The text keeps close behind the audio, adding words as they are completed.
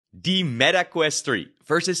The Meta Quest 3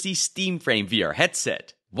 versus the Steam Frame VR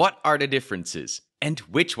headset. What are the differences? And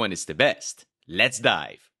which one is the best? Let's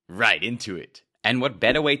dive right into it. And what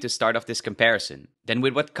better way to start off this comparison than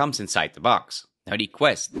with what comes inside the box? Now the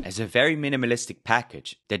Quest has a very minimalistic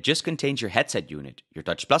package that just contains your headset unit, your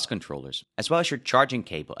Touch Plus controllers, as well as your charging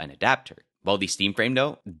cable and adapter. While the Steam Frame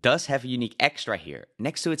though does have a unique extra here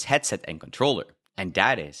next to its headset and controller. And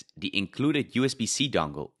that is the included USB-C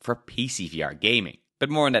dongle for PC VR gaming. But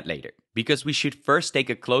more on that later, because we should first take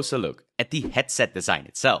a closer look at the headset design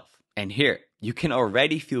itself. And here, you can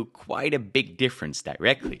already feel quite a big difference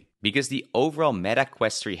directly, because the overall Meta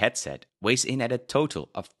Quest 3 headset weighs in at a total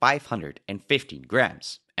of 515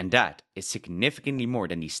 grams. And that is significantly more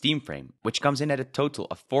than the Steam Frame, which comes in at a total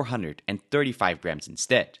of 435 grams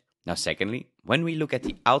instead. Now secondly, when we look at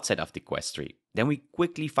the outside of the Quest 3, then we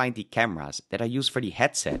quickly find the cameras that are used for the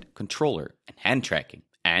headset, controller, and hand tracking.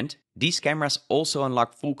 And these cameras also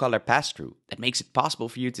unlock full color pass-through that makes it possible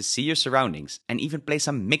for you to see your surroundings and even play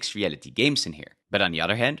some mixed reality games in here. But on the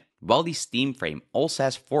other hand, while the Steam Frame also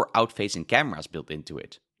has 4 out-facing cameras built into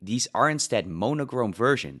it, these are instead monochrome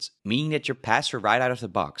versions, meaning that your pass-through right out of the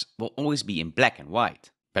box will always be in black and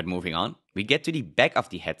white. But moving on, we get to the back of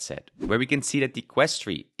the headset, where we can see that the Quest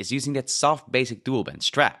 3 is using that soft basic dual band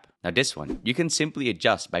strap. Now this one, you can simply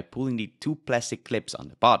adjust by pulling the 2 plastic clips on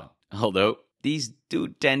the bottom. Although, these do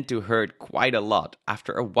tend to hurt quite a lot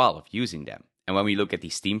after a while of using them. And when we look at the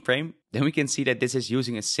Steam Frame, then we can see that this is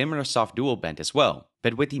using a similar soft dual band as well.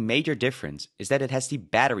 But with the major difference is that it has the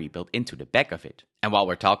battery built into the back of it. And while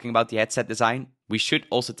we're talking about the headset design, we should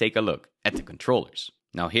also take a look at the controllers.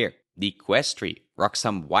 Now here, the Quest 3 rocks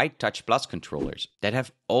some white Touch Plus controllers that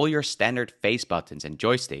have all your standard face buttons and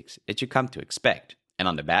joysticks that you come to expect. And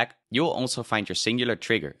on the back, you'll also find your singular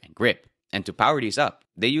trigger and grip. And to power these up,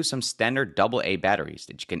 they use some standard AA batteries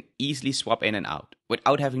that you can easily swap in and out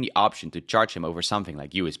without having the option to charge them over something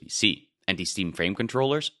like USB-C. And the Steam Frame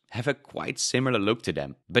controllers have a quite similar look to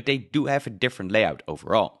them, but they do have a different layout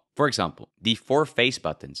overall. For example, the 4 face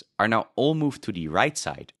buttons are now all moved to the right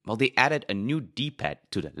side, while they added a new D-pad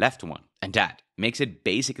to the left one. And that makes it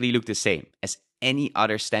basically look the same as any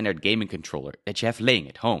other standard gaming controller that you have laying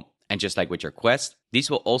at home. And just like with your Quest, these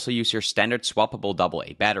will also use your standard swappable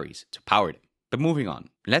AA batteries to power them. But moving on,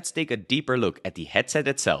 let's take a deeper look at the headset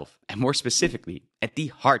itself, and more specifically at the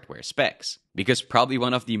hardware specs. Because probably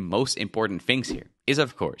one of the most important things here is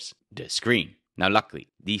of course the screen. Now luckily,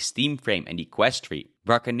 the Steam Frame and the Quest 3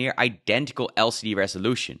 rock a near identical LCD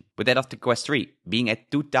resolution, with that of the Quest 3 being at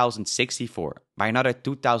 2064 by another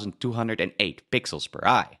 2208 pixels per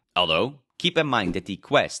eye. Although, keep in mind that the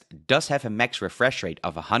Quest does have a max refresh rate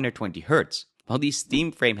of 120Hz, while the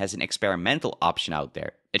Steam Frame has an experimental option out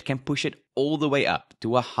there that can push it all the way up to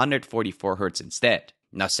 144Hz instead.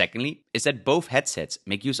 Now secondly, is that both headsets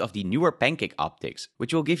make use of the newer pancake optics,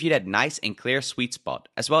 which will give you that nice and clear sweet spot,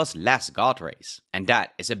 as well as less God rays. And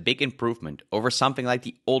that is a big improvement over something like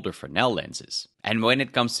the older Fresnel lenses. And when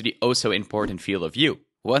it comes to the oh so important field of view,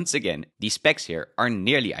 once again, the specs here are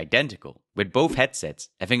nearly identical, with both headsets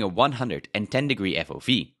having a 110 degree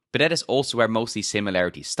FOV. But that is also where most of these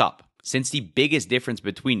similarities stop, since the biggest difference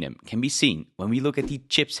between them can be seen when we look at the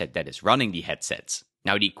chipset that is running the headsets.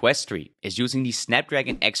 Now the Quest 3 is using the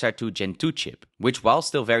Snapdragon XR2 Gen 2 chip, which while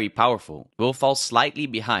still very powerful, will fall slightly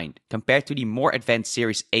behind compared to the more advanced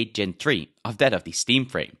Series 8 Gen 3 of that of the Steam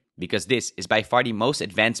Frame. Because this is by far the most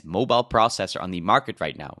advanced mobile processor on the market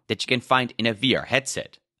right now that you can find in a VR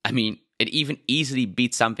headset. I mean, it even easily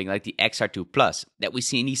beats something like the XR2 Plus that we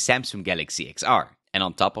see in the Samsung Galaxy XR. And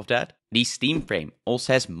on top of that, the Steam Frame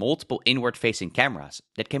also has multiple inward-facing cameras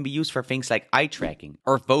that can be used for things like eye tracking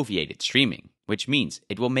or foveated streaming, which means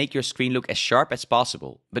it will make your screen look as sharp as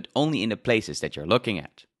possible, but only in the places that you're looking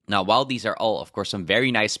at. Now, while these are all, of course, some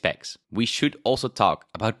very nice specs, we should also talk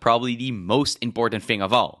about probably the most important thing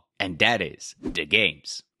of all, and that is the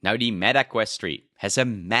games. Now, the Meta Quest 3 has a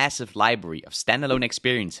massive library of standalone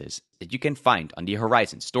experiences that you can find on the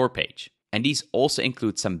Horizon store page. And these also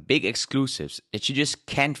include some big exclusives that you just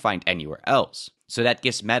can't find anywhere else. So that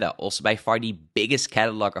gives Meta also by far the biggest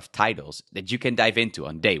catalog of titles that you can dive into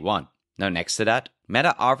on day one. Now next to that,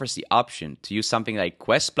 Meta offers the option to use something like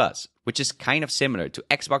Quest Plus, which is kind of similar to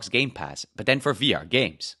Xbox Game Pass, but then for VR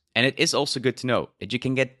games. And it is also good to know that you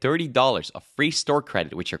can get $30 of free store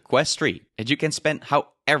credit with your Quest 3 that you can spend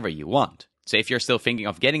however you want. So if you're still thinking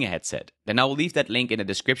of getting a headset, then I will leave that link in the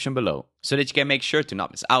description below so that you can make sure to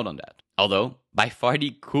not miss out on that. Although, by far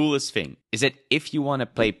the coolest thing is that if you want to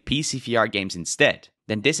play PC VR games instead,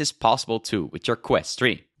 then this is possible too with your Quest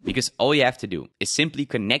 3. because all you have to do is simply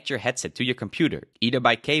connect your headset to your computer, either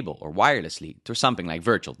by cable or wirelessly, through something like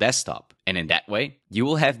Virtual Desktop. And in that way, you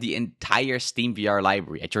will have the entire Steam VR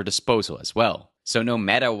library at your disposal as well. So no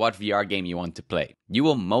matter what VR game you want to play, you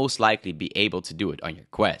will most likely be able to do it on your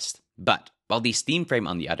Quest. But while the Steam Frame,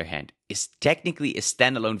 on the other hand, is technically a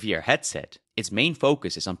standalone VR headset, its main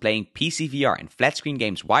focus is on playing PC VR and flat screen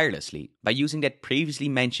games wirelessly by using that previously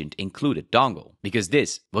mentioned included dongle, because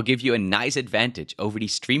this will give you a nice advantage over the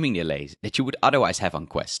streaming delays that you would otherwise have on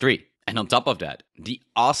Quest 3. And on top of that, the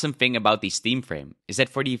awesome thing about the Steam Frame is that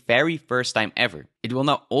for the very first time ever, it will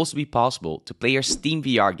now also be possible to play your Steam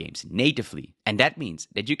VR games natively. And that means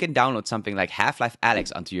that you can download something like Half-Life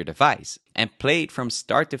Alyx onto your device and play it from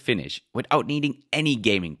start to finish without needing any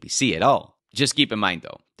gaming PC at all. Just keep in mind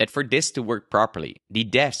though, that for this to work properly, the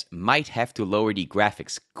devs might have to lower the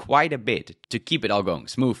graphics quite a bit to keep it all going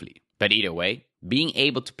smoothly. But either way, being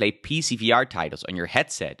able to play PC VR titles on your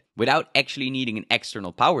headset without actually needing an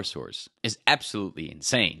external power source is absolutely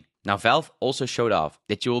insane. Now, Valve also showed off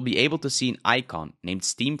that you will be able to see an icon named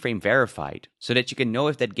Steam Frame Verified so that you can know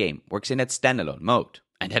if that game works in that standalone mode.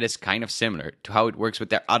 And that is kind of similar to how it works with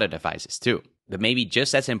their other devices too. But maybe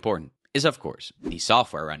just as important is, of course, the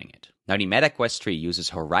software running it. Now, the Meta Quest 3 uses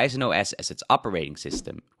Horizon OS as its operating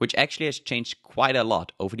system, which actually has changed quite a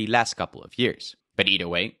lot over the last couple of years. But either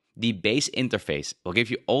way, the base interface will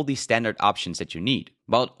give you all the standard options that you need,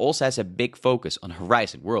 while it also has a big focus on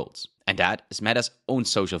Horizon Worlds, and that is Meta's own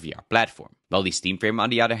social VR platform. While the Steam Frame, on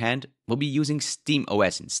the other hand, will be using Steam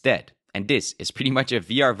OS instead, and this is pretty much a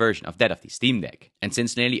VR version of that of the Steam Deck. And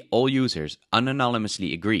since nearly all users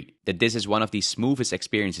unanimously agree that this is one of the smoothest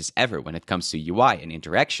experiences ever when it comes to UI and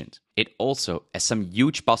interactions, it also has some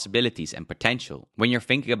huge possibilities and potential when you're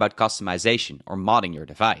thinking about customization or modding your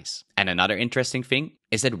device. And another interesting thing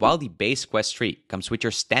is that while the base Quest 3 comes with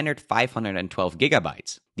your standard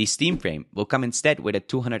 512GB, the Steam Frame will come instead with a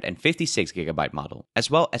 256GB model,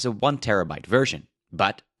 as well as a 1TB version.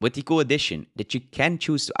 But with the cool addition that you can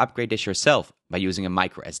choose to upgrade this yourself by using a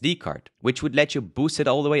micro SD card, which would let you boost it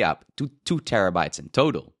all the way up to 2TB in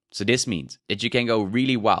total. So this means that you can go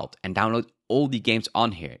really wild and download all the games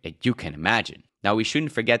on here that you can imagine. Now, we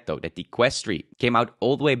shouldn't forget though that the Quest 3 came out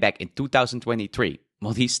all the way back in 2023,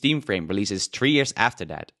 while the Steam Frame releases 3 years after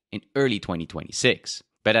that in early 2026.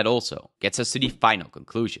 But that also gets us to the final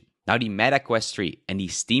conclusion. Now, the Meta Quest 3 and the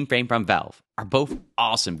Steam Frame from Valve are both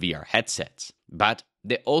awesome VR headsets, but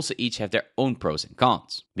they also each have their own pros and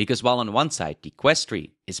cons. Because while on one side, the Quest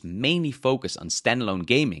 3 is mainly focused on standalone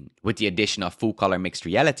gaming with the addition of full-color mixed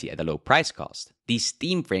reality at a low price cost, the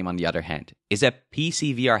Steam Frame, on the other hand, is a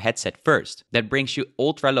PC VR headset first that brings you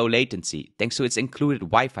ultra-low latency thanks to its included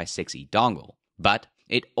Wi-Fi 6E dongle. But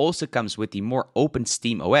it also comes with the more open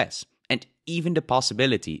Steam OS, and even the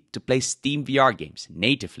possibility to play Steam VR games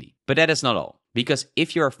natively. But that is not all, because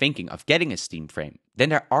if you are thinking of getting a Steam Frame, then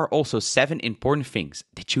there are also 7 important things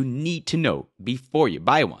that you need to know before you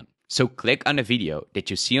buy one. So click on the video that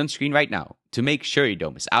you see on screen right now to make sure you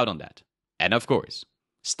don't miss out on that. And of course,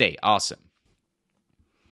 stay awesome.